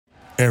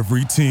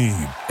Every team,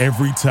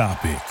 every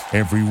topic,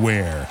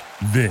 everywhere.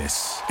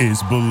 This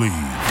is Believe.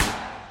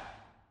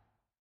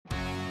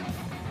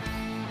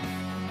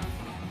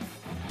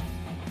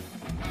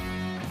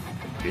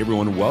 Hey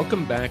everyone,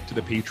 welcome back to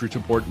the Patriots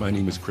Report. My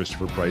name is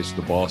Christopher Price,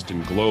 the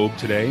Boston Globe.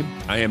 Today,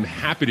 I am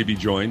happy to be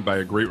joined by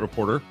a great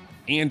reporter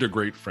and a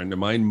great friend of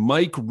mine,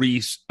 Mike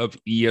Reiss of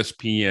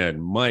ESPN.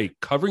 Mike,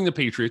 covering the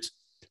Patriots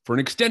for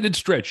an extended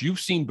stretch. You've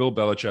seen Bill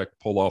Belichick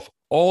pull off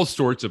all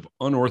sorts of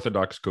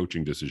unorthodox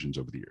coaching decisions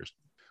over the years.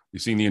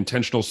 We've seen the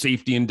intentional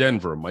safety in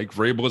Denver, Mike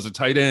Vrabel as a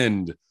tight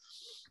end,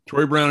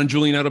 Troy Brown and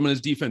Julian Edelman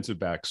as defensive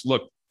backs.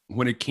 Look,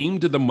 when it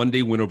came to the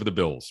Monday win over the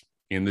Bills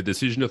and the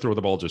decision to throw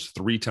the ball just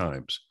 3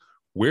 times,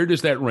 where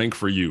does that rank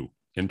for you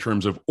in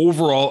terms of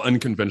overall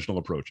unconventional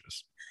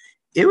approaches?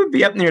 It would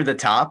be up near the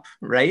top,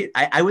 right?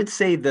 I would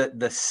say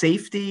the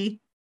safety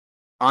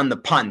on the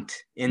punt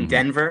in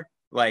Denver,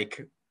 like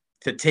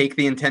to take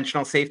the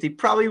intentional safety,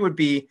 probably would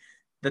be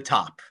the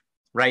top,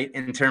 right?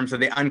 In terms of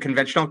the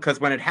unconventional, because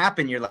when it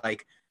happened, you're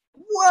like,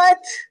 what?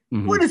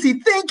 What is he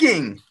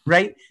thinking?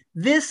 Right?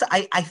 This,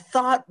 I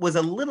thought was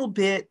a little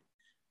bit,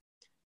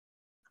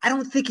 I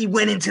don't think he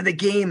went into the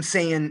game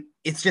saying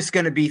it's just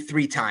going to be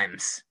 3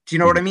 times. Do you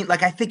know what I mean?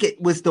 Like, I think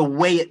it was the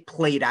way it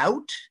played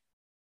out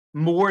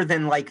more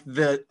than like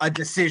a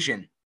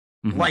decision,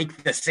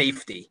 like the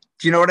safety.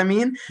 Do you know what I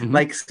mean?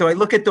 Like, so I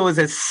look at those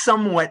as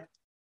somewhat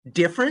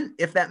different,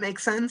 if that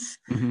makes sense.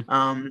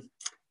 And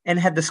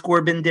had the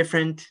score been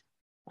different,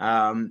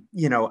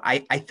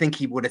 I think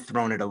he would have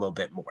thrown it a little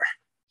bit more.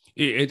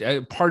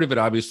 Part of it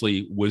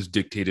obviously was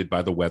dictated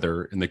by the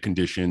weather and the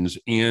conditions.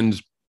 And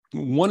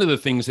one of the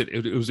things that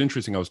it was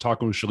interesting, I was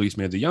talking with Shalise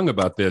Manza-Young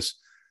about this,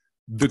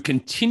 the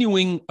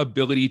continuing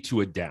ability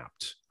to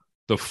adapt,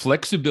 the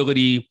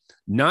flexibility,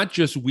 not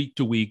just week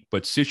to week,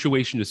 but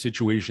situation to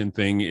situation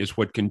thing is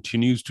what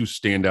continues to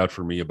stand out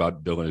for me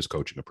about Bill and his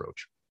coaching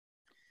approach.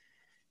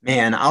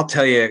 Man, I'll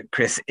tell you,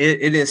 Chris,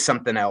 it is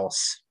something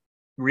else,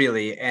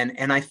 really.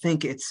 And I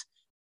think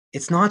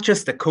it's not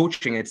just the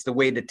coaching, it's the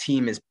way the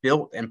team is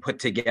built and put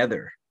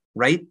together,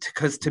 right?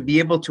 Because to be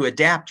able to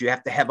adapt, you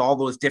have to have all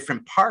those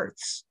different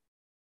parts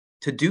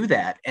to do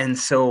that. And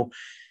so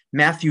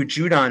Matthew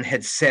Judon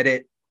had said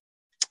it,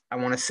 I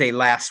want to say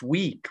last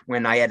week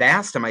when I had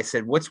asked him, I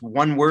said, what's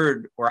one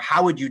word or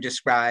how would you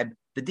describe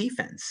the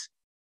defense?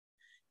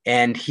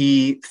 And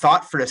he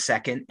thought for a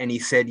second and he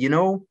said,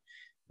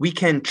 we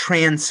can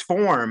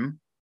transform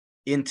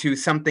into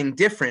something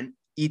different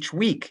each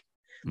week.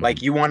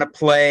 Like, you want to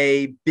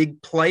play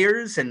big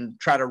players and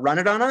try to run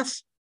it on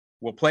us?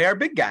 We'll play our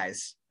big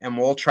guys and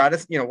we'll try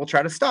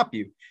to stop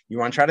you. You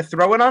want to try to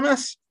throw it on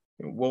us?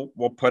 We'll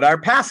put our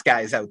pass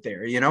guys out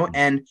there,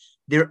 and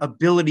their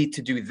ability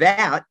to do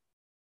that,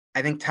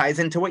 I think, ties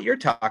into what you're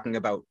talking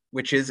about,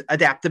 which is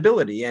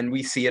adaptability. And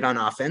we see it on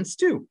offense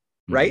too,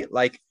 right?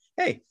 Like,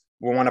 hey,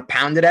 we want to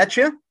pound it at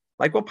you.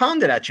 Like, we'll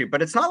pound it at you,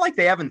 but it's not like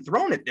they haven't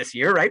thrown it this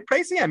year, right,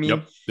 Pricey? I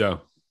mean,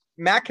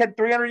 Mac had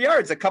 300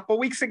 yards a couple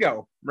weeks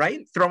ago,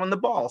 right? Throwing the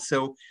ball.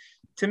 So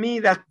to me,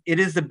 that it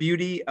is the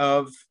beauty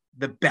of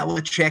the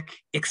Belichick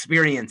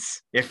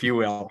experience, if you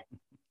will.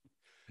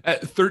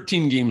 At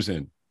 13 games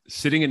in,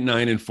 sitting at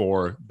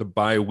 9-4, the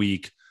bye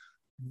week,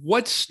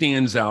 what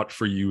stands out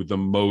for you the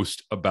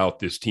most about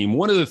this team?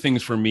 One of the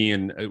things for me,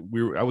 and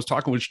I was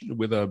talking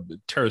with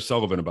Tara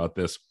Sullivan about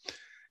this,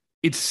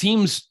 it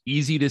seems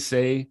easy to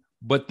say,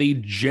 but they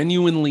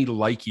genuinely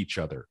like each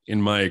other,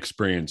 in my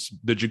experience.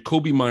 The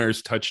Jacoby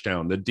Myers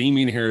touchdown, the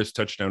Damian Harris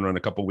touchdown run a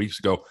couple of weeks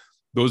ago,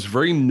 those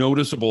very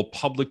noticeable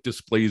public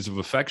displays of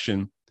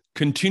affection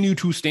continue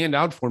to stand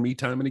out for me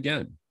time and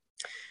again.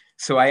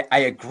 So I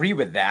agree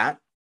with that.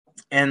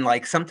 And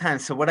like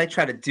sometimes, so what I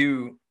try to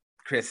do,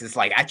 Chris, is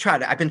like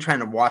I've been trying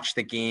to watch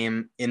the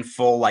game in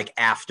full, like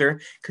after,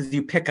 because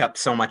you pick up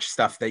so much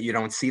stuff that you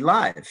don't see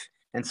live.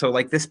 And so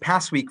like this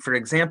past week, for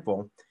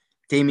example,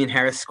 Damian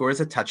Harris scores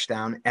a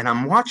touchdown and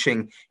I'm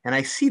watching and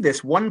I see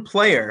this one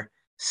player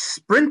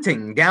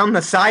sprinting down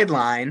the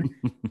sideline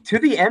to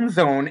the end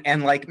zone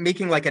and like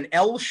making like an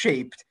L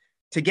shaped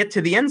to get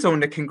to the end zone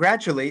to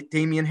congratulate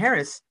Damian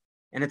Harris.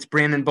 And it's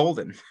Brandon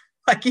Bolden.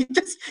 Like he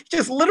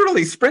just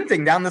literally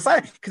sprinting down the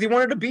side because he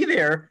wanted to be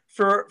there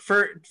for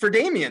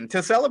Damian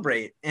to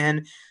celebrate.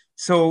 And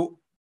so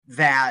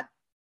that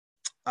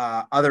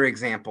other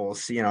examples,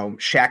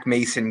 Shaq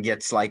Mason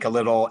gets like a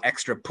little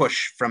extra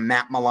push from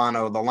Matt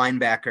Milano, the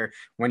linebacker,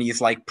 when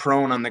he's like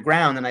prone on the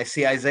ground. And I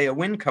see Isaiah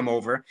Wynn come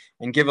over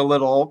and give a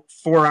little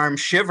forearm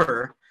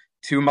shiver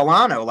to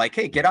Milano, like,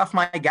 hey, get off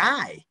my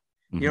guy.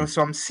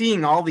 So I'm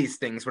seeing all these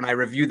things when I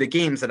review the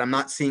games that I'm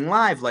not seeing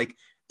live, like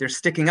they're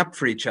sticking up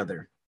for each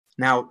other.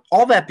 Now,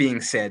 all that being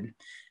said,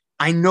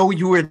 I know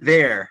you were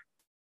there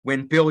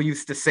when Bill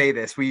used to say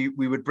this. We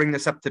would bring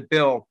this up to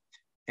Bill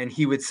and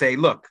he would say,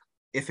 look,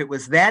 if it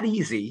was that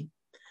easy,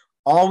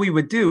 all we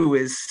would do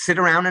is sit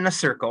around in a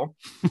circle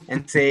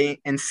and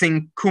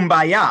sing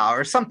Kumbaya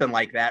or something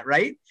like that,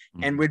 right?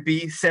 And would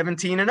be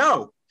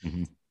 17-0.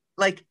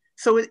 Like,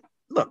 so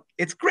look,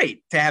 it's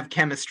great to have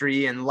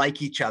chemistry and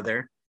like each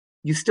other.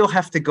 You still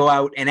have to go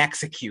out and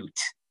execute.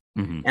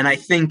 Mm-hmm. And I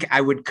think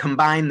I would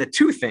combine the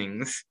two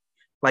things,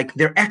 like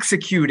they're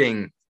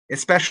executing,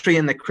 especially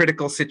in the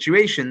critical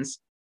situations,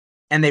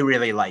 and they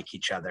really like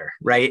each other,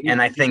 right?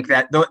 And I think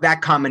that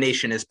that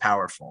combination is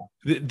powerful.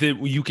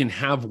 You can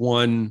have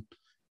one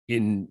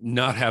and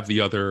not have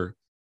the other,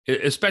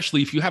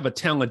 especially if you have a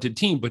talented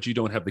team, but you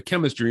don't have the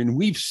chemistry. And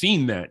we've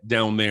seen that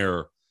down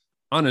there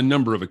on a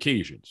number of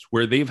occasions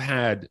where they've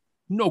had,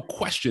 no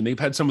question, they've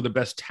had some of the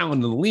best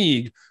talent in the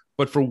league,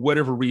 but for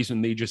whatever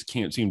reason, they just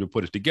can't seem to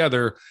put it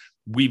together.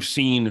 We've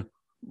seen,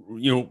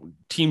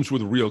 teams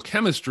with real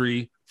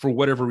chemistry, for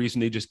whatever reason,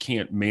 they just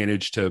can't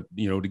manage to,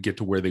 to get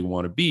to where they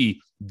want to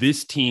be.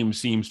 This team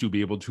seems to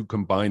be able to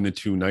combine the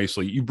two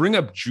nicely. You bring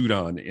up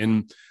Judon,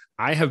 and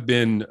I have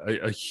been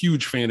a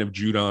huge fan of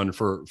Judon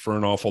for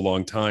an awful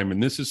long time.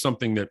 And this is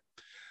something that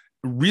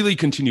really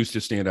continues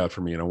to stand out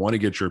for me. And I want to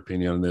get your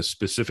opinion on this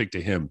specific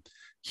to him.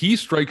 He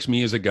strikes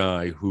me as a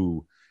guy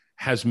who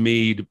has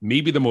made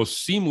maybe the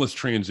most seamless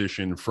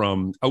transition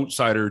from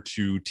outsider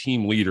to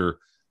team leader,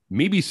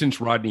 maybe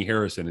since Rodney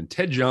Harrison. And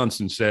Ted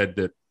Johnson said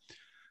that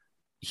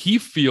he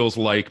feels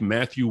like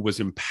Matthew was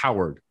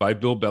empowered by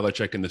Bill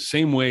Belichick in the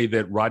same way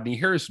that Rodney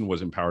Harrison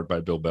was empowered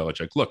by Bill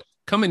Belichick. Look,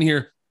 come in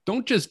here.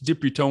 Don't just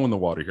dip your toe in the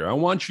water here. I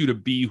want you to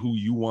be who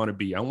you want to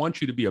be. I want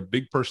you to be a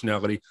big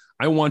personality.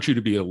 I want you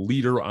to be a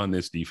leader on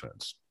this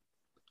defense.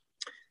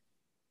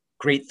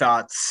 Great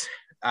thoughts.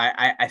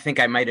 I think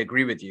I might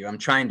agree with you. I'm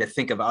trying to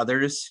think of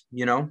others,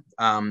 in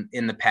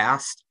the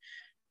past.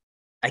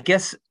 I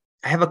guess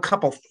I have a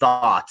couple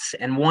thoughts.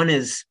 And one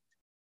is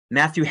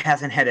Matthew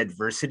hasn't had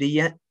adversity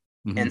yet.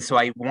 Mm-hmm. And so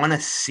I want to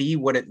see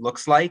what it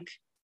looks like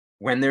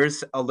when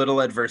there's a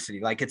little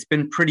adversity. Like, it's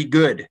been pretty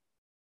good,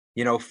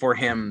 for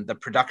him. The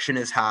production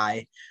is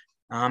high.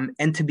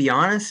 And to be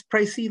honest,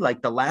 Pricey,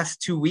 like the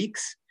last 2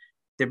 weeks,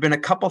 there've been a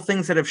couple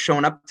things that have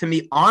shown up to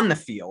me on the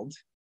field,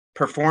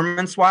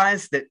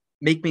 performance-wise, that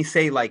make me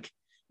say, like,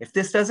 if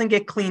this doesn't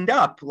get cleaned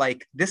up,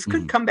 like, this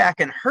could come back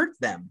and hurt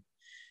them.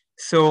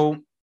 So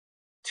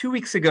 2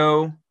 weeks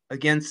ago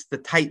against the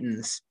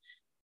Titans,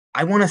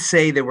 I want to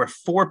say there were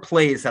 4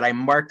 plays that I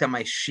marked on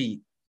my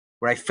sheet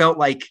where I felt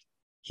like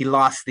he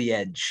lost the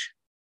edge,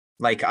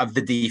 like, of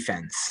the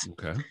defense.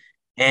 Okay.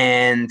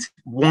 And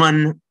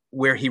one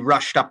where he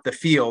rushed up the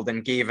field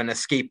and gave an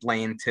escape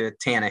lane to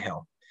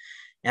Tannehill.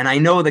 And I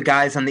know the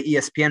guys on the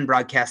ESPN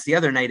broadcast the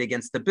other night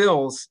against the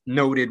Bills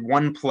noted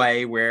one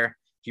play where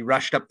he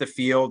rushed up the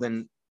field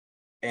and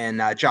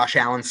Josh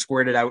Allen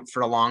squirted out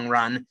for a long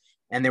run.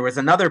 And there was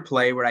another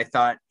play where I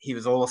thought he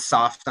was a little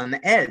soft on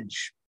the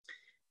edge.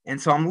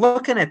 And so I'm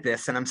looking at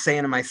this and I'm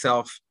saying to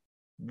myself,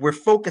 we're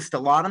focused a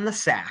lot on the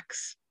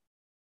sacks.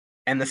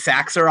 And the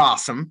sacks are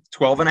awesome.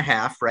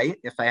 12.5, right?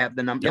 If I have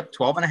the number, yep,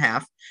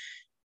 12.5.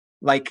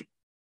 Like,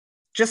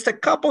 just a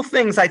couple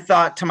things I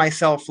thought to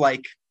myself,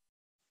 like,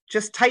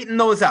 just tighten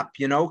those up,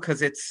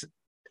 because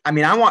I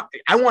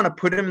want to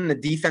put him in the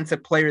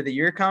defensive player of the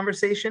year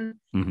conversation,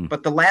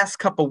 but the last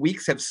couple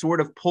weeks have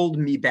sort of pulled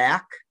me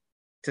back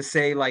to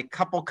say, like,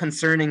 couple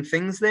concerning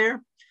things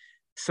there.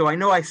 So I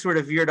know I sort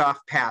of veered off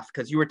path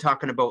because you were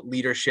talking about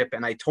leadership,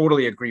 and I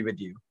totally agree with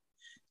you.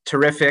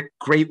 Terrific,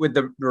 great with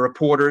the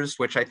reporters,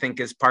 which I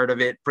think is part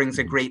of it, brings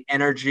a great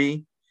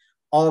energy.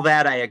 All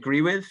that I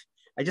agree with.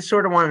 I just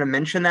sort of wanted to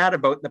mention that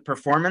about the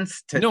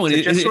performance.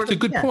 It's a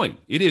good point.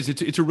 It is.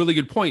 It's a really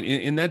good point.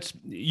 And that's,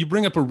 you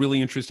bring up a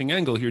really interesting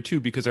angle here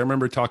too, because I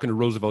remember talking to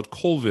Roosevelt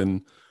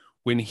Colvin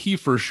when he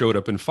first showed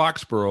up in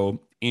Foxborough.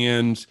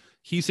 And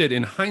he said,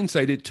 in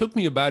hindsight, it took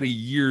me about a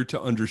year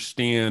to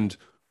understand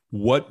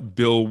what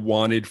Bill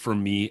wanted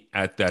from me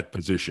at that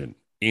position.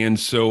 And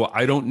so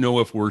I don't know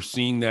if we're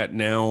seeing that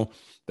now,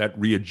 that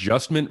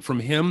readjustment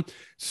from him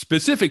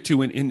specific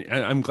to, and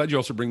I'm glad you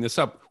also bring this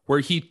up,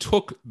 where he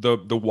took the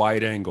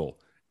wide angle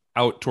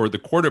out toward the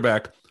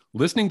quarterback.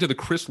 Listening to the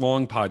Chris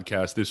Long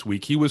podcast this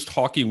week, he was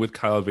talking with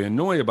Kyle Van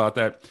Noy about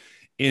that.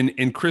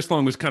 And Chris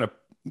Long was kind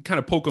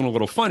of poking a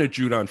little fun at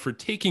Judon for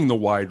taking the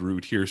wide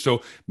route here.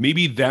 So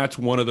maybe that's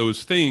one of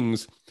those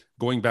things,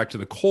 going back to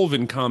the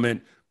Colvin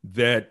comment,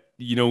 that,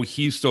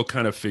 he's still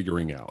kind of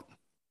figuring out.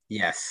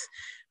 Yes.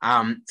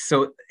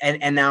 So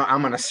now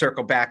I'm going to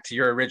circle back to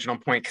your original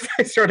point, because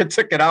I sort of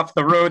took it off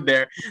the road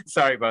there.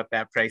 Sorry about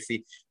that,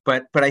 Pricey.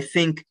 But I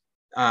think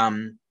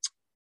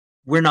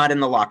we're not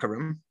in the locker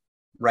room,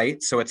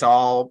 right? So it's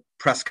all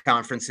press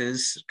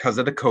conferences because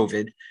of the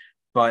COVID.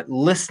 But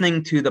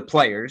listening to the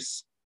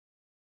players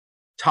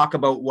talk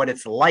about what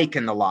it's like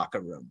in the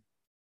locker room,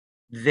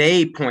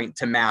 they point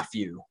to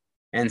Matthew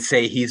and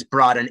say he's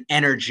brought an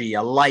energy,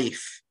 a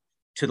life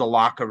to the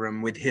locker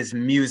room with his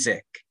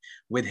music,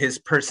 with his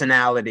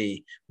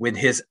personality, with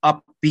his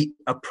upbeat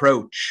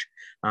approach.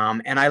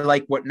 And I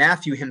like what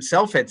Matthew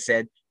himself had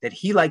said, that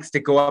he likes to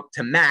go up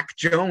to Mac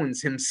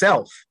Jones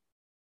himself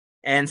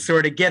and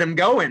sort of get him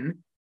going,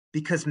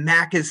 because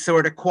Mac is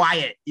sort of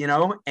quiet,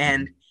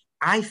 and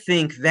I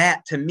think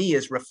that to me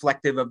is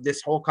reflective of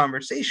this whole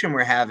conversation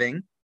we're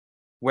having,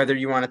 whether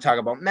you want to talk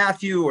about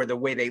Matthew or the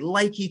way they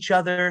like each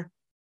other.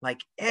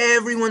 Like,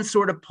 everyone's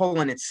sort of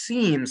pulling, it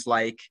seems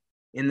like,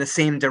 in the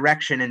same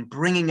direction and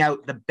bringing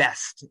out the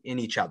best in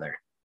each other.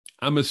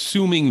 I'm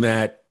assuming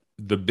that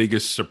the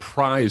biggest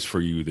surprise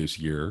for you this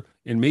year,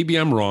 and maybe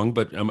I'm wrong,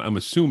 but I'm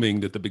assuming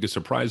that the biggest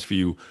surprise for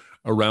you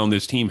around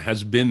this team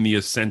has been the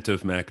ascent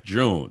of Mac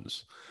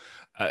Jones.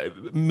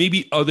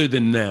 Maybe other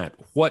than that,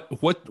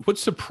 what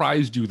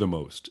surprised you the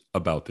most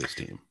about this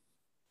team?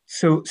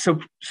 So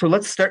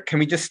let's start. Can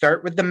we just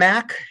start with the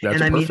Mac? That's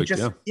And I mean, perfect.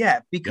 just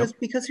Yeah. because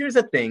here's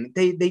the thing: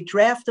 they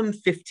draft him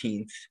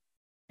 15th,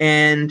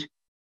 and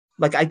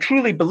like I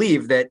truly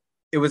believe that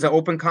it was an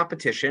open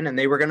competition, and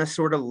they were going to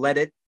sort of let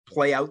it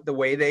play out the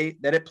way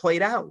that it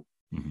played out.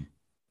 Mm-hmm.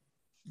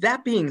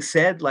 That being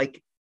said,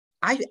 like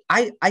I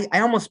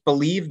almost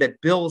believe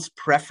that Bill's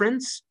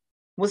preference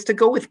was to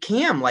go with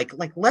Cam. Like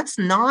let's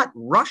not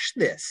rush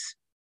this.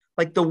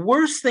 Like the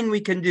worst thing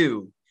we can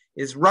do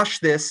is rush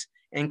this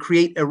and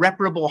create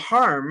irreparable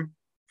harm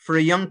for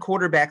a young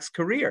quarterback's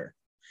career.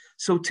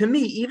 So to me,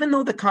 even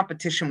though the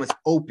competition was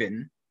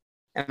open,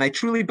 and I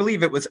truly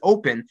believe it was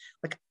open,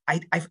 like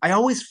I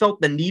always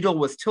felt the needle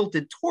was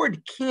tilted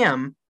toward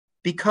Cam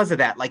because of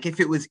that. Like if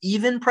it was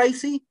even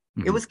pricey,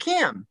 Mm-hmm. it was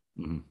Cam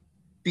Mm-hmm.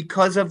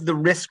 because of the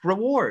risk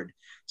reward.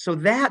 So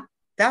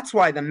that's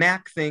why the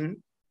Mac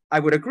thing, I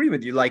would agree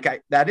with you.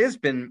 Like that has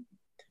been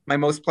my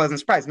most pleasant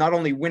surprise, not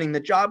only winning the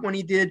job when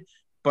he did,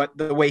 but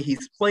the way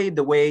he's played,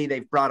 the way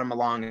they've brought him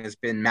along has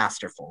been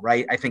masterful,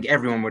 right? I think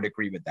everyone would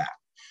agree with that.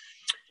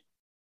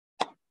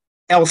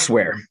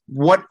 Elsewhere,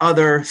 what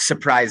other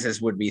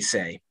surprises would we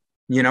say?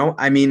 You know,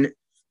 I mean,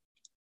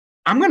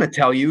 I'm going to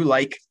tell you,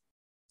 like,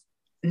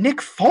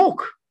 Nick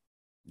Folk.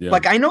 Yeah.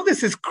 Like, I know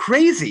this is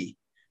crazy,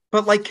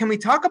 but like, can we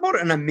talk about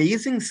an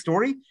amazing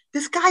story?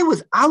 This guy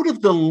was out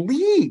of the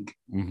league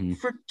Mm-hmm.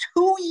 for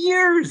 2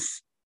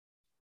 years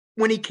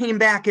when he came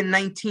back in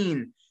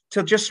 19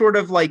 to just sort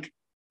of like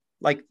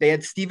they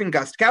had Steven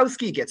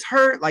Gostkowski gets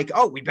hurt. Like,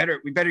 oh, we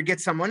better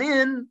get someone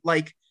in.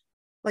 Like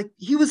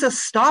he was a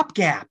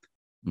stopgap.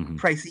 Mm-hmm.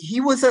 Pricey.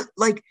 He was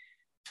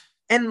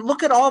and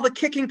look at all the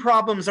kicking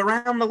problems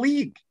around the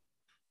league.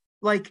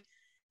 Like,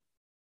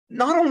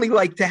 not only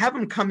like to have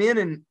him come in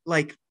and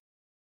like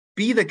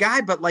be the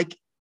guy, but like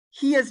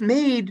he has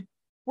made,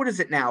 what is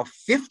it now,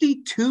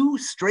 52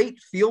 straight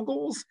field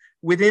goals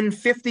within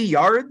 50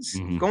 yards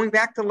Mm-hmm. going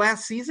back to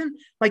last season.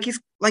 Like he's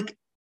like,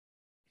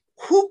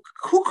 who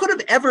could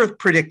have ever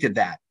predicted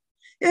that?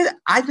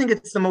 I think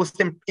it's the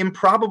most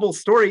improbable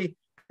story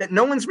that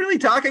no one's really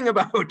talking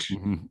about.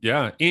 Mm-hmm.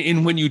 Yeah.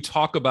 And when you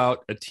talk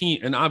about a team,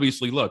 and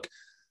obviously, look,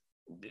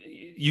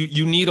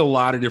 you need a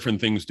lot of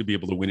different things to be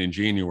able to win in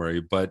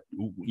January. But,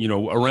 you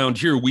know, around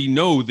here, we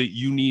know that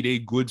you need a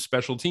good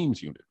special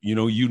teams unit. You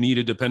know, you need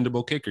a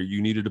dependable kicker.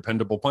 You need a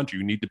dependable punter.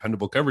 You need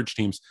dependable coverage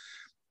teams.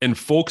 And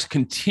folks'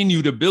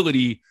 continued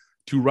ability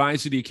to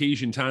rise to the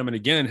occasion time and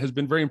again has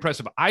been very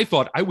impressive. I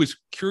was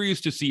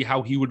curious to see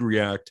how he would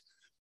react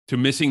to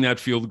missing that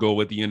field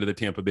goal at the end of the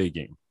Tampa Bay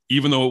game,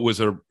 even though it was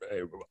a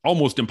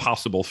almost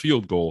impossible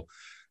field goal.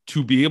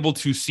 To be able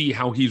to see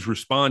how he's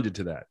responded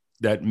to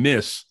that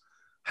miss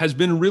has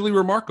been really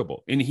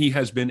remarkable. And he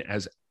has been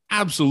as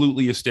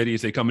absolutely as steady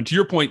as they come. And to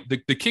your point,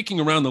 the kicking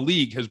around the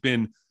league has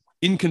been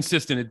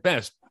inconsistent at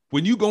best.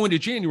 When you go into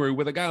January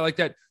with a guy like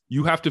that,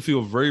 you have to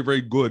feel very,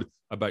 very good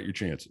about your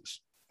chances.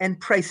 And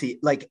Pricey,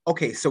 like,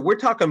 okay, so we're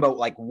talking about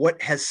like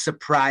what has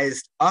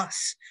surprised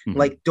us. Mm-hmm.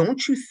 Like,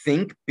 don't you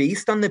think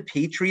based on the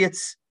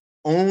Patriots'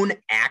 own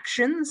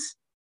actions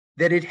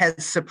that it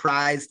has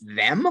surprised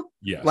them?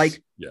 Yes.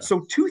 Like, yeah.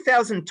 So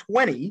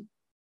 2020,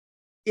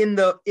 in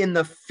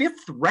the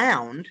fifth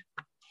round,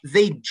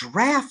 they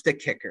draft a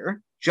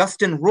kicker,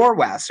 Justin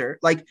Rohrwasser.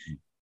 Like,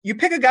 you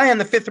pick a guy in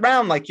the fifth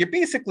round, like you're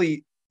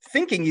basically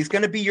thinking he's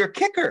going to be your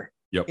kicker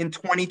in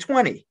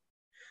 2020.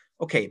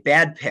 Okay,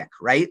 bad pick,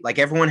 right? Like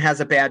everyone has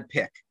a bad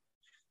pick.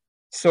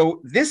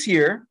 So this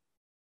year,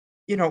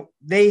 you know,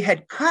 they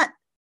had cut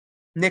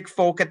Nick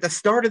Folk at the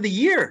start of the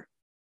year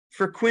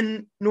for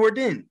Quinn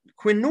Nordin,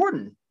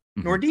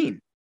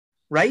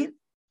 right?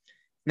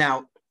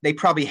 Now, they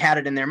probably had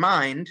it in their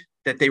mind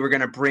that they were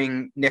going to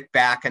bring Nick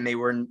back and they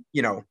were,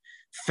 you know,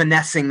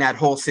 finessing that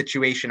whole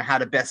situation, how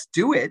to best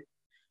do it.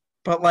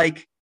 But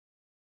like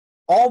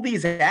all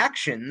these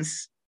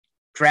actions,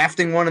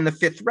 drafting one in the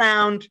fifth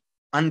round,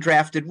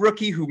 undrafted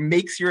rookie who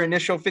makes your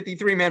initial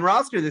 53-man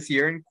roster this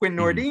year, and Quinn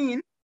Nordin,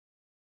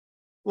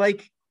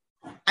 like,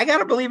 I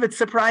gotta believe it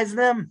surprised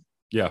them.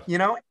 Yeah, you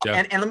know.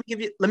 Yeah. And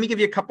let me give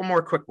you a couple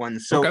more quick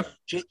ones. So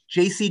okay.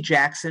 J.C.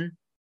 Jackson,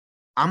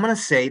 I'm gonna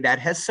say that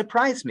has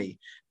surprised me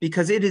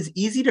because it is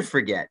easy to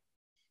forget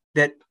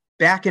that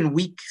back in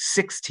week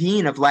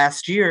 16 of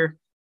last year,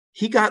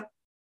 he got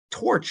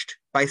torched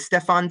by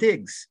Stephon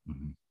Diggs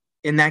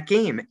in that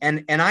game,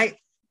 and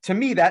to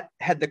me that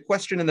had the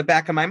question in the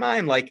back of my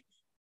mind, like,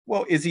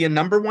 well, is he a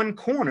number one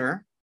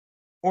corner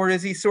or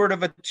is he sort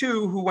of a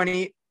two who, when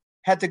he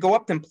had to go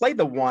up and play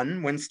the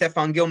one when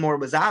Stephon Gilmore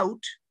was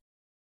out,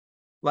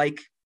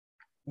 like,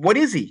 what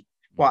is he?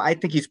 Well, I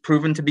think he's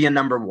proven to be a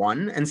number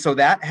one. And so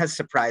that has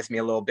surprised me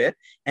a little bit.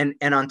 And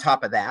on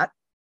top of that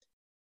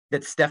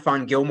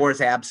Stephon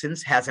Gilmore's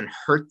absence hasn't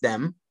hurt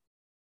them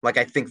Like,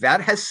 I think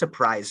that has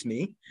surprised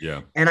me.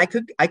 Yeah. And I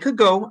could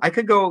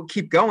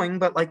keep going,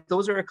 but like,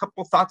 those are a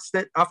couple thoughts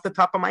that off the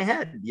top of my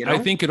head, I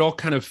think it all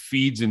kind of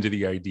feeds into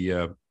the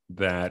idea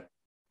that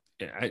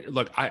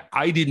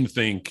I didn't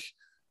think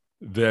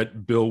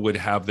that Bill would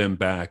have them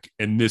back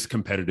and this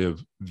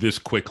competitive this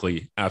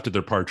quickly after the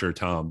departure of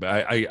Tom.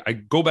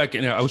 I go back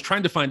and I was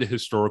trying to find a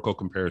historical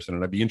comparison,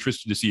 and I'd be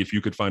interested to see if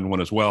you could find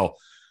one as well.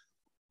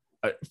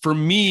 For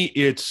me,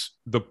 it's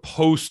the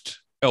post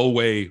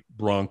Elway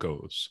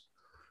Broncos,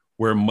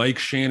 where Mike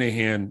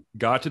Shanahan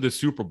got to the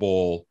Super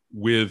Bowl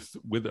with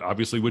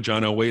obviously with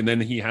John Elway, and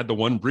then he had the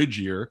one bridge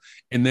year,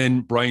 and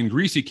then Brian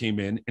Griese came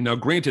in. And now,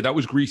 granted, that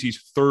was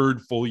Griese's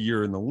third full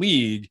year in the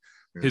league,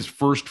 his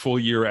first full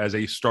year as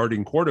a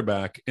starting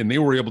quarterback, and they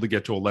were able to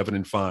get to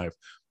 11-5.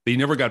 They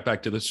never got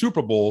back to the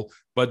Super Bowl,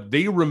 but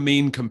they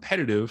remained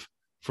competitive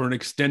for an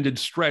extended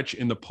stretch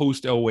in the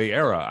post Elway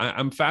era.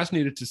 I'm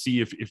fascinated to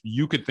see if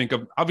you could think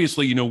of,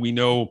 obviously, we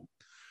know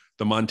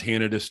the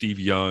Montana to Steve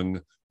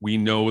Young, we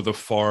know the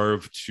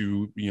Favre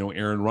to,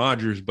 Aaron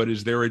Rodgers, but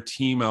is there a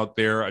team out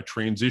there, a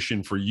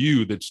transition for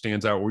you that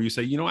stands out where you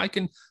say,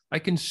 I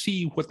can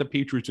see what the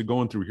Patriots are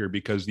going through here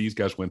because these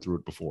guys went through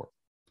it before?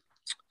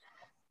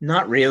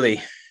 Not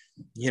really.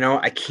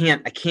 I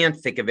can't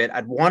think of it.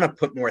 I'd want to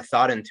put more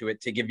thought into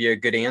it to give you a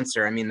good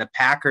answer. I mean, the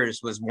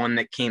Packers was one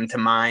that came to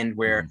mind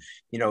where,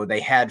 they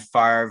had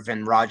Favre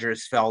and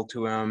Rodgers fell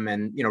to him,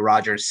 and,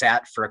 Rodgers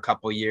sat for a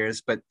couple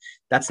years, but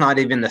that's not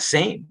even the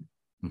same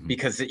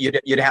because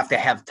you'd have to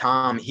have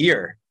Tom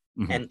here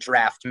and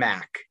draft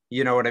Mac,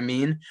 you know what I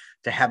mean?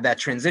 To have that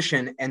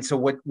transition. And so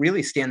what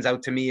really stands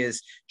out to me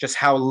is just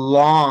how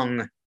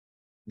long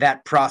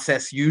that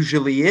process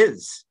usually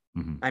is.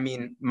 I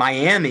mean,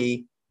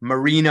 Miami,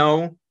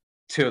 Marino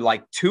to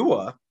like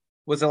Tua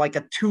was like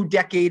a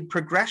 2-decade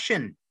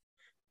progression.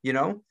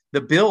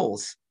 The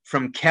Bills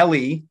from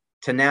Kelly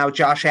to now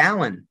Josh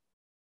Allen.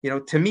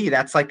 To me,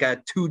 that's like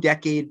a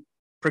 2-decade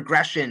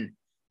progression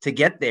to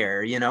get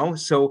there,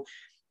 So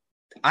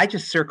I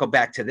just circle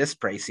back to this,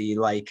 Pricey,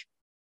 like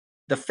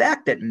the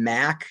fact that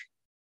Mac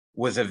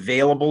was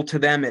available to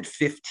them at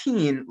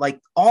 15, like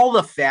all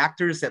the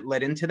factors that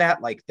led into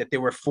that, like that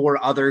there were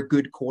 4 other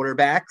good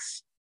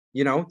quarterbacks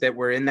that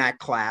were in that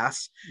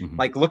class.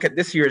 Like, look at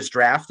this year's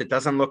draft. It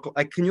doesn't look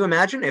like, can you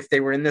imagine if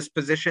they were in this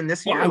position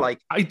this year? I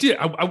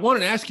wanted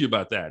to ask you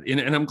about that.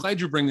 And I'm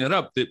glad you bring that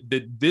up,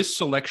 that this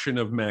selection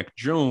of Mac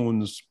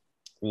Jones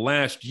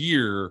last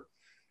year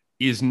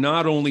is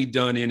not only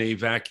done in a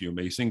vacuum,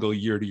 a single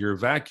year-to-year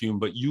vacuum,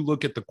 but you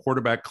look at the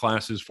quarterback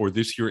classes for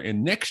this year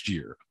and next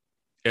year,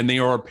 and they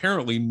are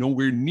apparently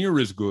nowhere near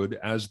as good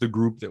as the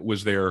group that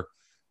was there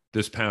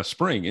this past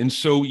spring. And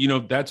so,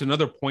 that's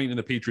another point in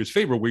the Patriots'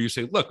 favor where you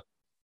say, look,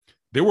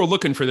 they were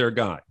looking for their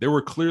guy. They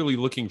were clearly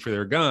looking for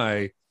their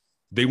guy.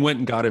 They went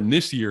and got him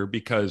this year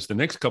because the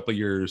next couple of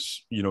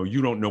years, you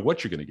don't know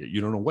what you're going to get.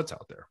 You don't know what's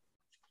out there.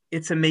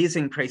 It's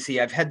amazing,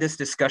 Tracy. I've had this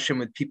discussion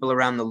with people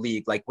around the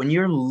league. Like, when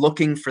you're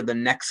looking for the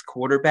next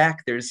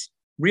quarterback, there's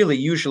really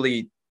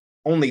usually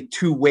only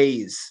 2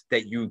 ways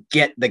that you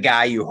get the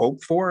guy you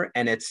hope for.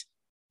 And it's,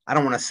 I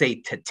don't want to say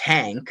to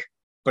tank,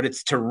 but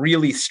it's to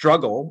really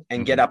struggle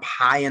and get up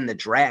high in the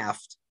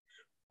draft,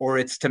 or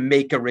it's to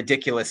make a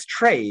ridiculous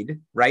trade,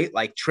 right?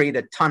 Like trade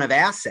a ton of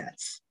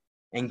assets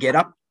and get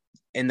up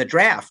in the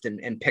draft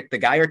and pick the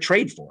guy or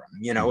trade for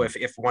him,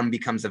 if one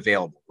becomes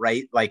available,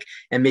 right? Like,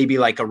 and maybe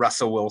like a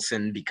Russell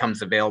Wilson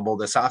becomes available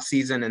this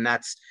offseason,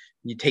 and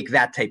you take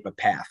that type of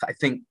path. I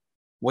think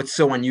what's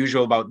so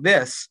unusual about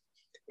this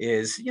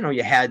is,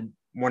 you had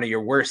one of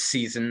your worst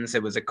seasons.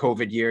 It was a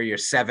COVID year. You're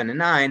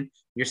 7-9.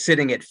 You're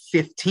sitting at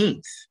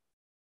 15th.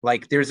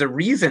 Like, there's a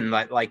reason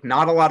that like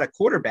not a lot of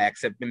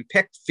quarterbacks have been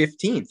picked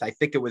 15th. I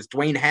think it was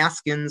Dwayne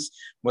Haskins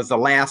was the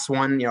last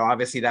one.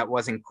 Obviously that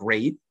wasn't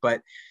great,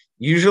 but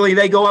usually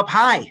they go up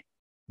high.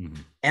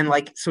 And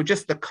like, so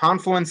just the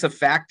confluence of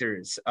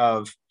factors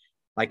of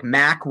like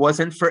Mac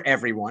wasn't for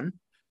everyone.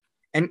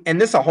 And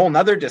this is a whole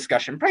nother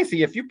discussion.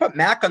 Pricey, if you put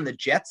Mac on the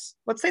Jets,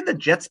 let's say the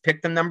Jets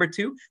picked him number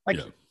 2,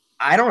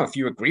 I don't know if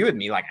you agree with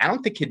me. Like, I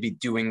don't think he'd be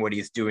doing what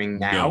he's doing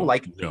now.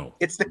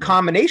 It's the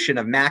combination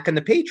of Mac and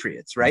the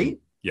Patriots, right?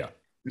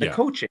 The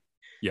coaching.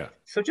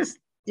 So just,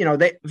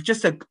 they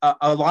just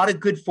a lot of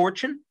good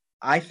fortune,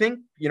 I think,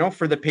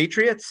 for the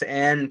Patriots.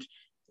 And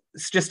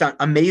it's just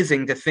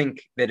amazing to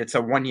think that it's a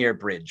 1-year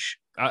bridge.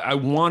 I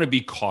want to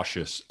be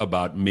cautious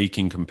about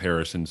making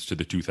comparisons to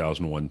the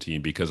 2001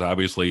 team because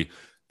obviously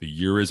the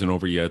year isn't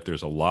over yet.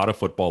 There's a lot of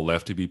football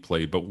left to be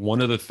played. But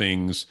one of the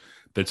things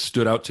that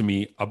stood out to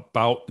me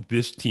about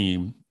this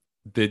team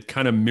that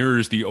kind of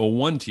mirrors the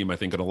 01 team, I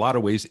think, in a lot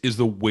of ways, is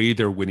the way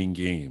they're winning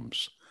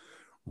games.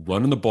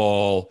 Running the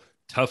ball,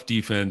 tough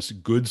defense,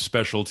 good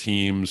special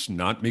teams,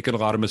 not making a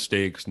lot of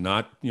mistakes,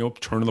 not,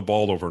 turning the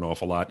ball over an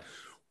awful lot.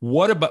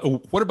 What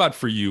about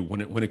for you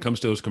when it comes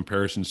to those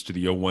comparisons to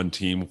the 01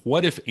 team?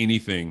 What, if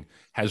anything,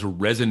 has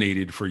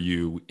resonated for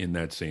you in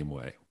that same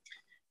way?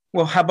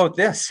 Well, how about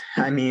this?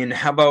 I mean,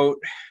 how about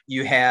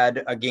you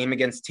had a game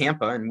against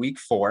Tampa in week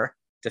 4,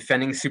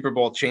 defending Super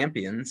Bowl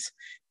champions,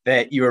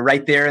 that you were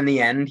right there in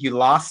the end. You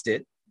lost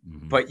it,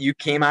 but you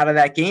came out of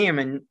that game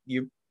and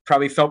you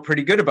probably felt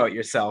pretty good about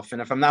yourself.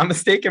 And if I'm not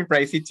mistaken,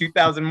 Pricey,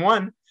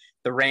 2001,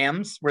 the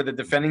Rams were the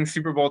defending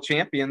Super Bowl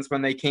champions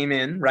when they came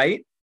in,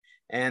 right?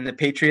 And the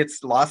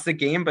Patriots lost the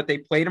game, but they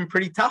played them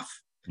pretty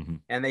tough.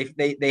 And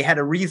they had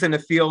a reason to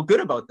feel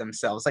good about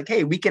themselves. Like,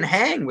 hey, we can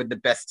hang with the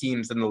best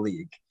teams in the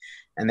league.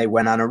 And they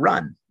went on a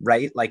run,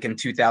 right? Like in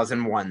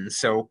 2001.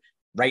 So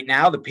right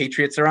now the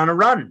Patriots are on a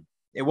run.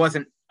 It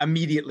wasn't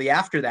immediately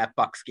after that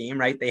Bucs game,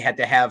 right? They had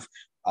to have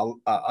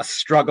a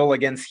struggle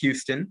against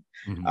Houston,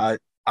 a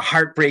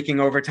heartbreaking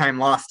overtime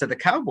loss to the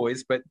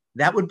Cowboys, but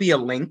that would be a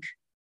link,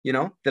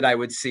 that I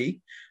would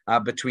see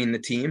between the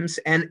teams.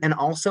 And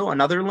also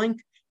another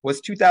link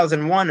was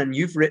 2001. And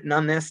you've written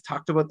on this,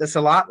 talked about this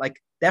a lot, like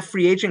that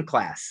free agent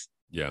class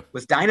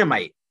was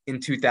dynamite in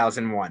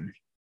 2001,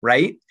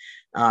 right?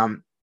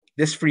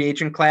 This free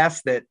agent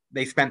class that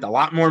they spent a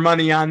lot more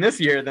money on this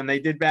year than they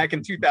did back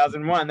in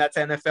 2001. That's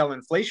NFL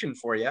inflation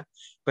for you.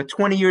 But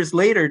 20 years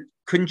later,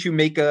 couldn't you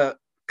make a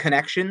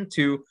connection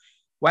to,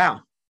 wow,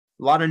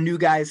 a lot of new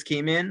guys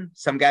came in,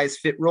 some guys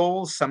fit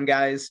roles, some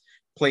guys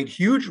played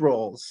huge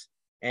roles,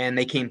 and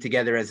they came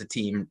together as a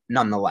team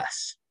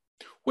nonetheless.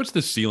 What's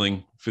the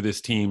ceiling for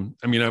this team?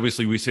 I mean,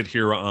 obviously we sit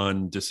here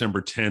on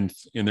December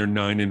 10th and they're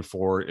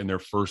 9-4 in their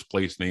first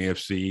place in the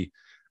AFC.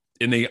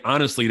 And they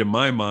honestly, to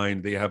my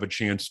mind, they have a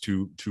chance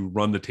to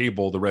run the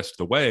table the rest of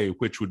the way,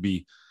 which would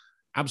be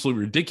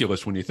absolutely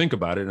ridiculous when you think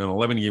about it, an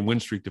 11-game win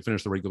streak to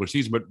finish the regular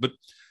season. But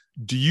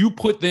do you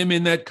put them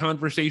in that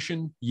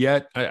conversation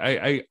yet?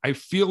 I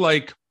feel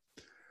like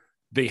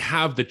they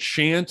have the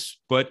chance,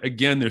 but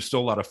again, there's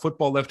still a lot of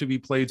football left to be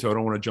played, so I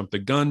don't want to jump the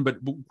gun. But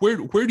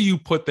where do you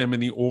put them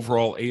in the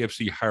overall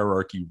AFC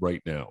hierarchy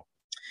right now?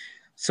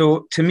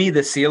 So to me,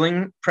 the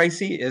ceiling,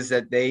 Pricey, is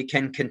that they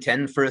can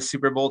contend for a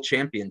Super Bowl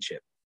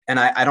championship. And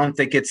I don't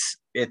think it's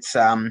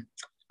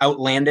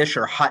outlandish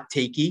or hot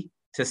takey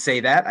to say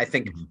that. I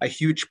think a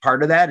huge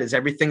part of that is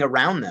everything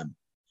around them.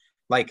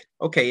 Like,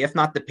 okay, if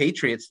not the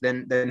Patriots,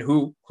 then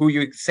who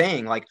you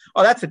saying? Like,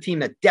 oh, that's a team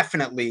that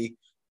definitely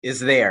is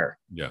there.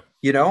 Yeah.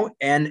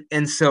 And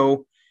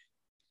so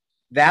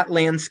that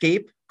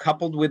landscape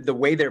coupled with the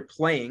way they're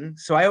playing.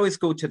 So I always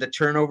go to the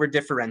turnover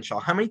differential.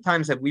 How many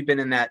times have we been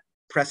in that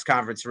press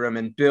conference room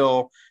and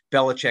Bill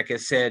Belichick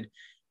has said,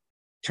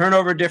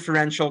 turnover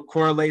differential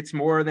correlates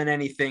more than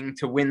anything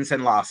to wins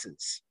and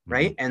losses,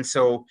 right? And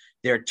so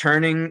they're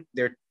creating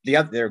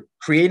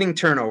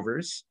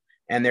turnovers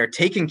and they're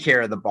taking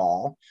care of the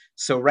ball.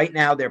 So right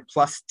now they're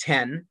plus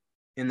 10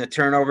 in the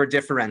turnover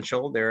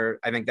differential.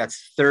 I think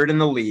that's third in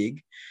the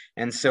league.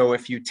 And so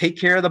if you take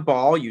care of the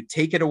ball, you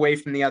take it away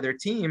from the other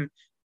team.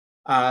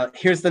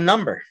 Here's the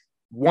number: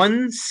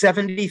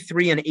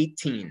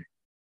 173-18.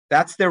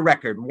 That's their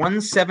record,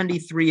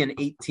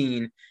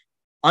 173-18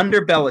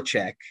 under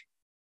Belichick,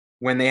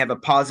 when they have a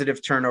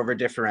positive turnover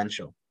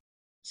differential.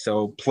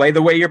 So play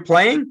the way you're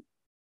playing.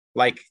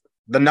 Like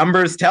the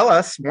numbers tell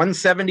us,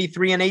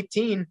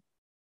 173-18,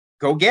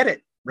 go get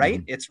it,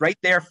 right? It's right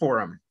there for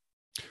them.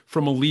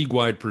 From a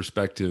league-wide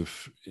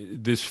perspective,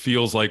 this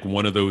feels like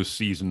one of those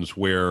seasons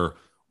where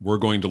we're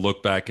going to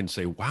look back and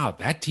say, wow,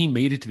 that team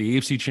made it to the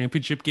AFC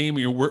Championship game.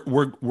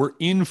 We're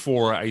in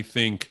for, I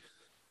think,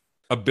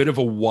 a bit of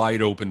a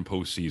wide open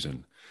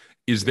postseason.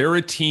 Is there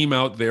a team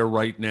out there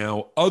right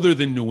now, other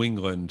than New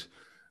England,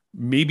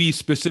 maybe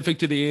specific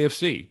to the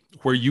AFC,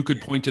 where you could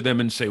point to them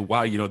and say,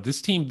 wow,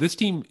 this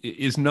team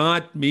is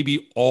not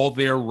maybe all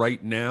there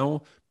right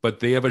now, but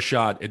they have a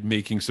shot at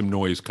making some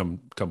noise come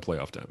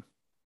playoff time?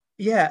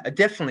 Yeah,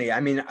 definitely. I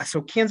mean,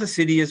 so Kansas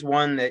City is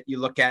one that you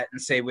look at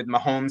and say, with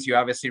Mahomes, you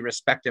obviously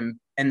respect him.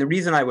 And the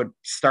reason I would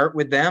start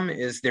with them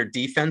is their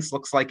defense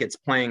looks like it's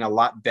playing a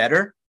lot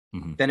better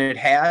than it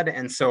had.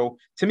 And so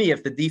to me,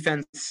 if the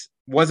defense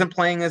wasn't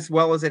playing as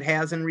well as it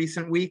has in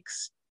recent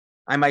weeks,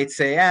 I might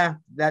say,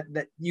 that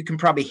you can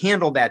probably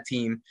handle that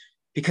team,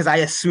 because I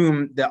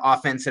assume the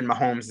offense in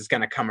Mahomes is going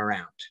to come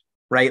around,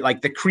 right?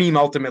 Like the cream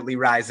ultimately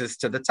rises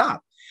to the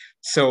top.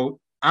 So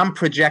I'm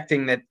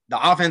projecting that the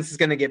offense is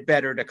going to get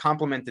better to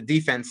complement the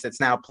defense that's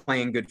now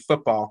playing good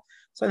football.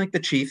 So I think the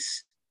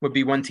Chiefs would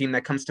be one team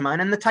that comes to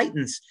mind, and the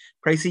Titans.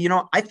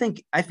 Pricey, I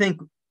think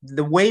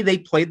the way they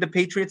played the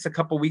Patriots a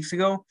couple weeks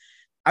ago,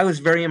 I was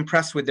very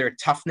impressed with their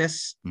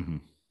toughness.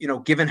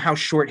 Given how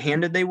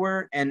shorthanded they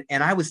were. And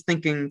I was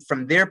thinking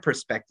from their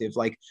perspective,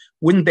 like,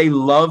 wouldn't they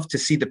love to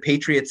see the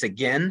Patriots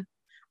again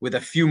with a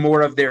few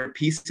more of their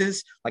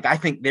pieces? Like, I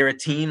think they're a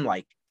team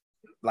like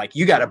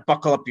you got to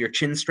buckle up your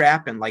chin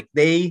strap, and like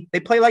they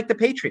play like the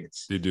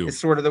Patriots. They do. It's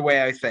sort of the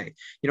way I say,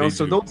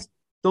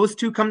 those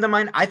two come to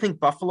mind. I think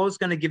Buffalo's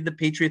going to give the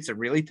Patriots a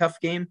really tough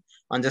game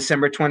on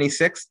December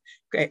 26th.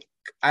 Okay.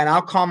 And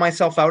I'll call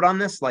myself out on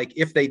this. Like,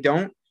 if they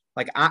don't,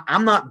 like,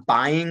 I'm not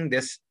buying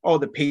this, oh,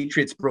 the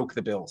Patriots broke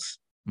the Bills.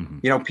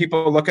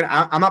 People looking,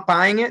 I'm not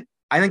buying it.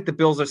 I think the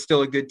Bills are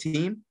still a good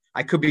team.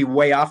 I could be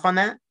way off on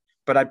that,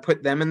 but I'd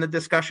put them in the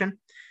discussion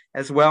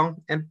as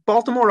well. And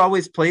Baltimore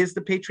always plays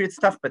the Patriots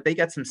tough, but they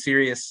got some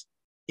serious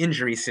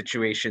injury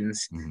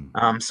situations.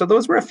 Mm-hmm. So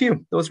those were a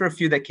few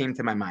that came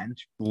to my mind.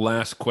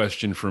 Last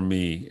question for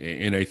me,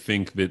 and I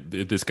think that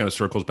this kind of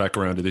circles back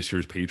around to this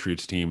year's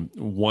Patriots team.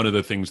 One of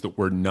the things that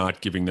we're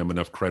not giving them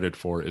enough credit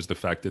for is the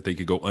fact that they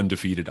could go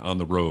undefeated on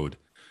the road.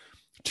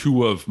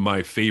 Two of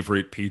my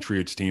favorite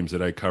Patriots teams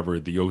that I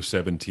covered, the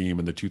 07 team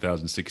and the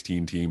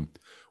 2016 team,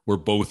 were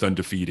both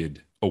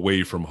undefeated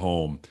away from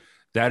home.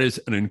 That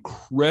is an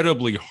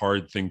incredibly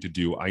hard thing to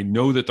do. I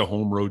know that the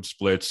home road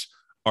splits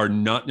are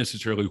not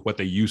necessarily what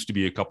they used to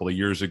be a couple of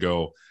years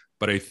ago,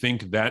 but I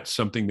think that's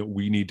something that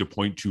we need to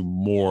point to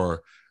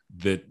more,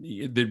 that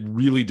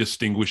really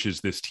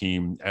distinguishes this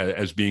team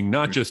as being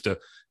not just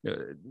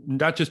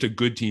a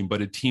good team,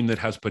 but a team that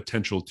has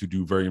potential to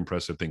do very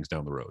impressive things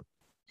down the road.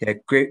 Yeah,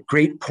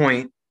 great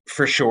point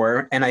for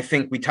sure. And I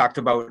think we talked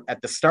about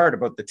at the start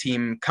about the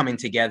team coming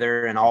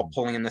together and all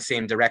pulling in the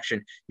same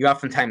direction. You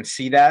oftentimes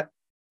see that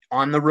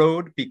on the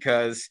road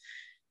because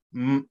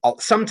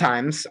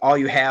sometimes all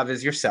you have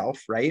is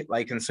yourself, right?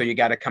 Like, and so you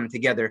got to come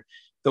together.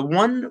 The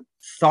one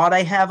thought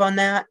I have on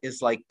that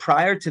is, like,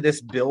 prior to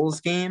this Bills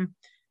game,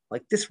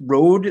 like, this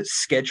road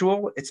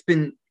schedule, it's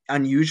been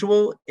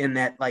unusual in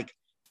that, like,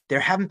 there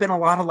haven't been a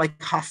lot of,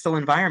 like, hostile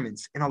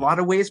environments. In a lot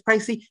of ways,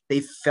 Pricey, they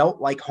felt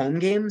like home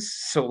games.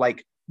 So,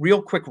 like,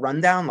 real quick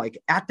rundown, like,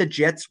 at the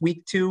Jets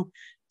week 2,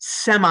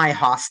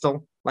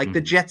 semi-hostile. Like,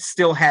 the Jets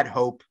still had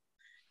hope,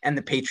 and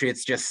the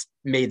Patriots just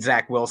made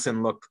Zach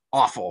Wilson look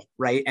awful,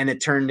 right? And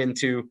it turned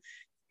into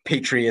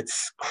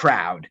Patriots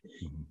crowd.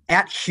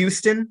 At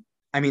Houston,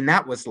 I mean,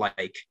 that was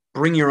like,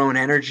 bring your own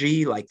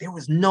energy. Like, there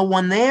was no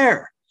one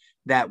there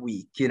that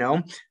week, you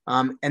know?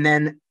 And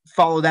then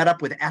follow that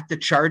up with at the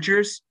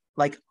Chargers,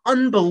 like,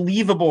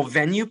 unbelievable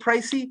venue,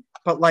 Pricey,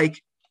 but,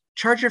 like,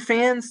 Charger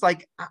fans,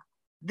 like,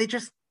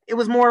 it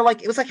was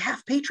like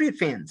half Patriot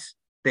fans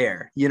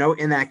there, you know,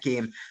 in that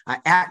game.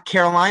 At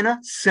Carolina,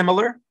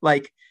 similar,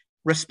 like,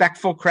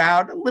 respectful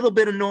crowd, a little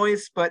bit of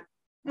noise, but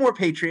more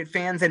Patriot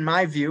fans in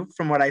my view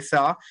from what I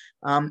saw.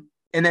 And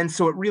then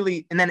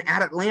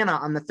at Atlanta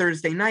on the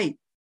Thursday night,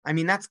 I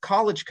mean, that's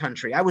college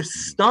country. I was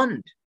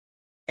stunned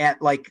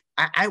at, like,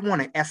 I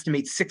want to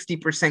estimate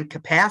 60%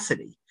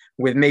 capacity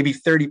with maybe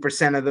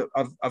 30%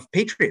 of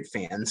Patriot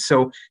fans.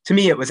 So to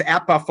me, it was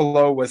at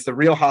Buffalo was the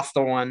real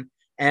hostile one.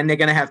 And they're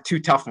going to have two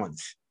tough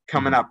ones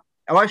coming up.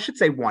 Oh, I should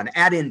say one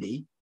at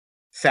Indy.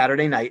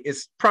 Saturday night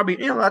is probably,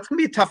 you know, that's going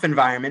to be a tough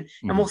environment.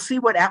 And we'll see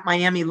what at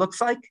Miami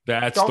looks like.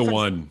 That's Dolphins. The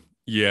one.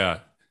 Yeah.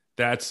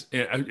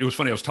 It was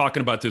funny. I was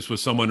talking about this with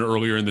someone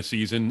earlier in the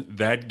season.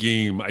 That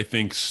game, I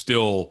think,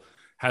 still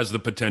has the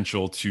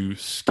potential to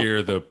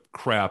scare the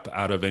crap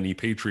out of any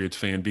Patriots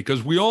fan,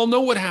 because we all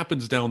know what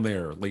happens down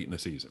there late in the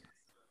season.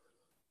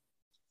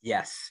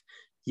 Yes.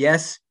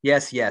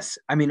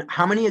 I mean,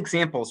 how many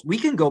examples? We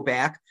can go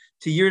back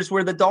to years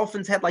where the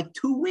Dolphins had like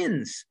 2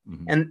 wins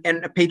and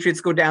the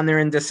Patriots go down there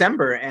in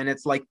December and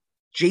it's like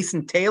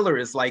Jason Taylor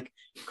is like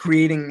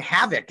creating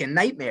havoc and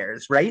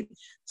nightmares, right?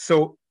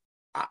 So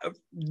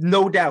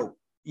no doubt,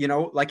 you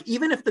know, like,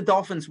 even if the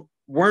Dolphins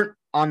weren't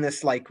on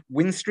this like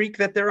win streak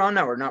that they're on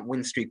now, or not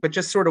win streak, but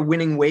just sort of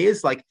winning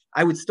ways, like,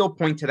 I would still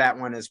point to that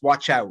one as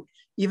watch out,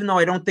 even though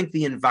I don't think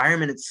the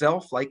environment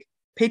itself, like,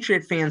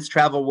 Patriot fans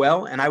travel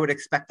well, and I would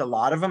expect a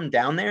lot of them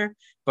down there.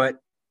 But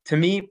to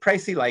me,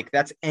 Pricey, like,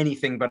 that's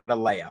anything but a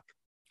layup.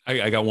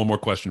 I got one more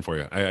question for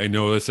you. I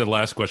know that's the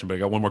last question, but I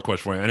got one more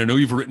question for you. And I know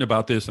you've written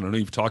about this, and I know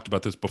you've talked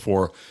about this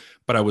before,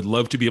 but I would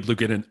love to be able to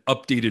get an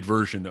updated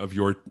version of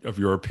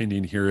your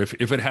opinion here,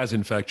 if it has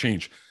in fact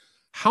changed.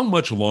 How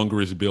much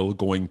longer is Bill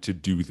going to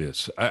do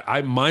this?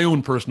 My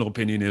own personal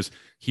opinion is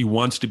he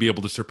wants to be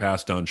able to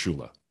surpass Don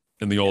Shula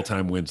in the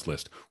all-time wins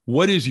list.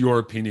 What is your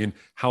opinion?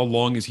 How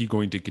long is he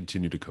going to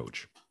continue to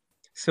coach?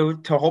 So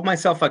to hold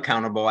myself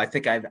accountable, I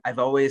think I've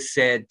always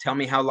said, tell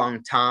me how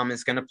long Tom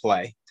is going to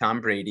play, Tom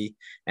Brady,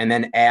 and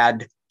then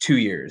add 2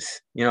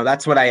 years. You know,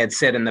 that's what I had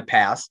said in the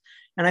past.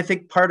 And I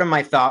think part of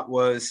my thought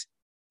was,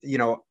 you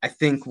know, I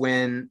think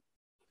when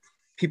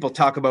people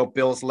talk about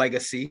Bill's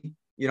legacy,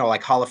 you know,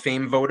 like Hall of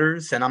Fame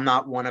voters, and I'm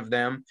not one of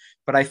them,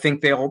 but I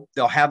think they'll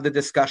have the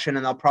discussion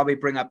and they'll probably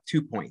bring up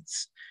 2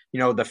 points. You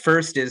know, the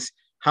first is,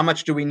 how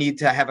much do we need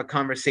to have a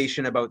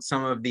conversation about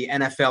some of the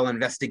NFL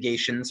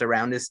investigations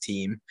around his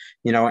team?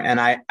 You know, and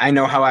I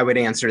know how I would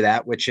answer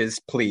that, which is,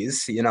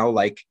 please, you know,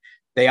 like,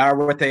 they are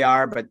what they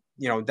are, but,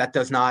 you know, that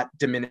does not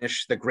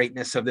diminish the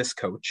greatness of this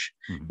coach.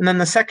 And then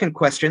the second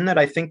question that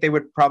I think they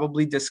would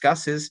probably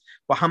discuss is,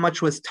 well, how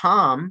much was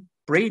Tom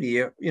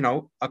Brady, you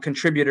know, a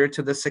contributor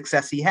to the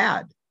success he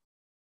had?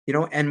 You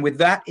know, and with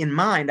that in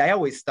mind, I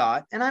always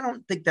thought, and I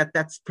don't think that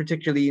that's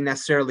particularly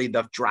necessarily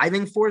the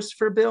driving force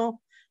for Bill,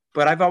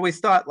 but I've always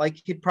thought, like,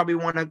 he'd probably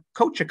want to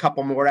coach a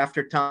couple more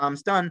after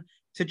Tom's done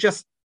to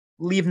just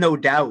leave no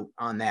doubt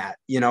on that,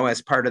 you know,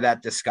 as part of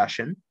that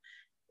discussion.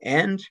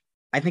 And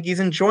I think he's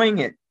enjoying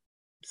it.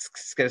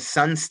 He's got his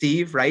son,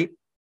 Steve, right?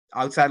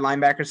 Outside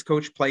linebackers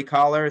coach, play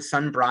caller, his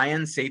son,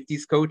 Brian,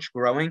 safeties coach,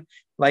 growing.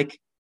 Like,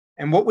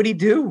 and what would he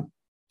do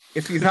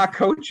if he's not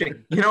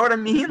coaching? You know what I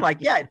mean? Like,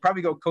 yeah, I'd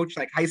probably go coach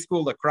like high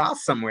school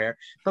lacrosse somewhere.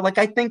 But, like,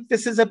 I think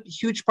this is a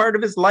huge part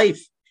of his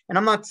life. And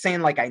I'm not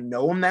saying like I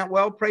know him that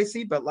well,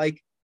 Pricey, but like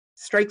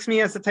strikes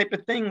me as the type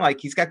of thing, like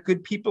he's got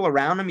good people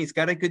around him. He's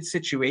got a good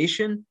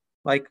situation.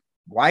 Like,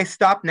 why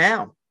stop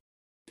now?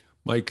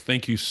 Mike,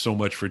 thank you so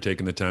much for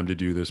taking the time to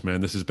do this,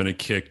 man. This has been a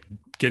kick.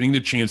 Getting the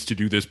chance to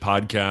do this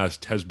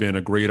podcast has been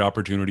a great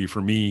opportunity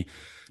for me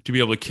to be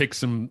able to kick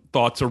some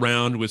thoughts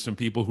around with some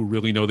people who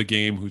really know the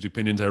game, whose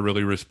opinions I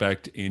really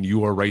respect. And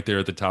you are right there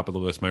at the top of the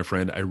list, my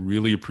friend. I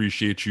really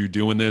appreciate you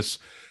doing this.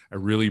 I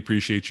really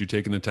appreciate you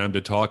taking the time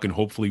to talk, and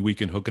hopefully we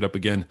can hook it up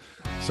again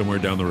somewhere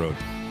down the road.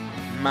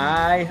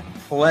 My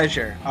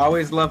pleasure.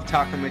 Always love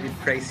talking with you,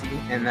 Pricey,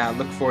 and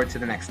look forward to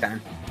the next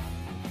time.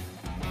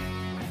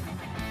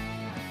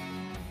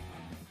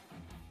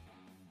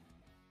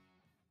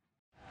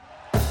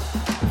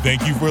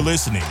 Thank you for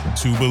listening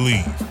to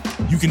Believe.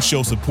 You can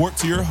show support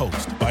to your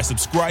host by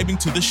subscribing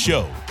to the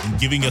show and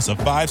giving us a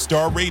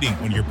 5-star rating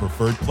on your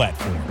preferred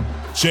platform.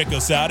 Check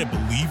us out at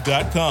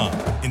Believe.com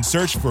and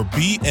search for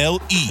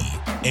BLEAV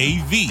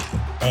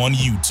on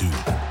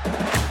YouTube.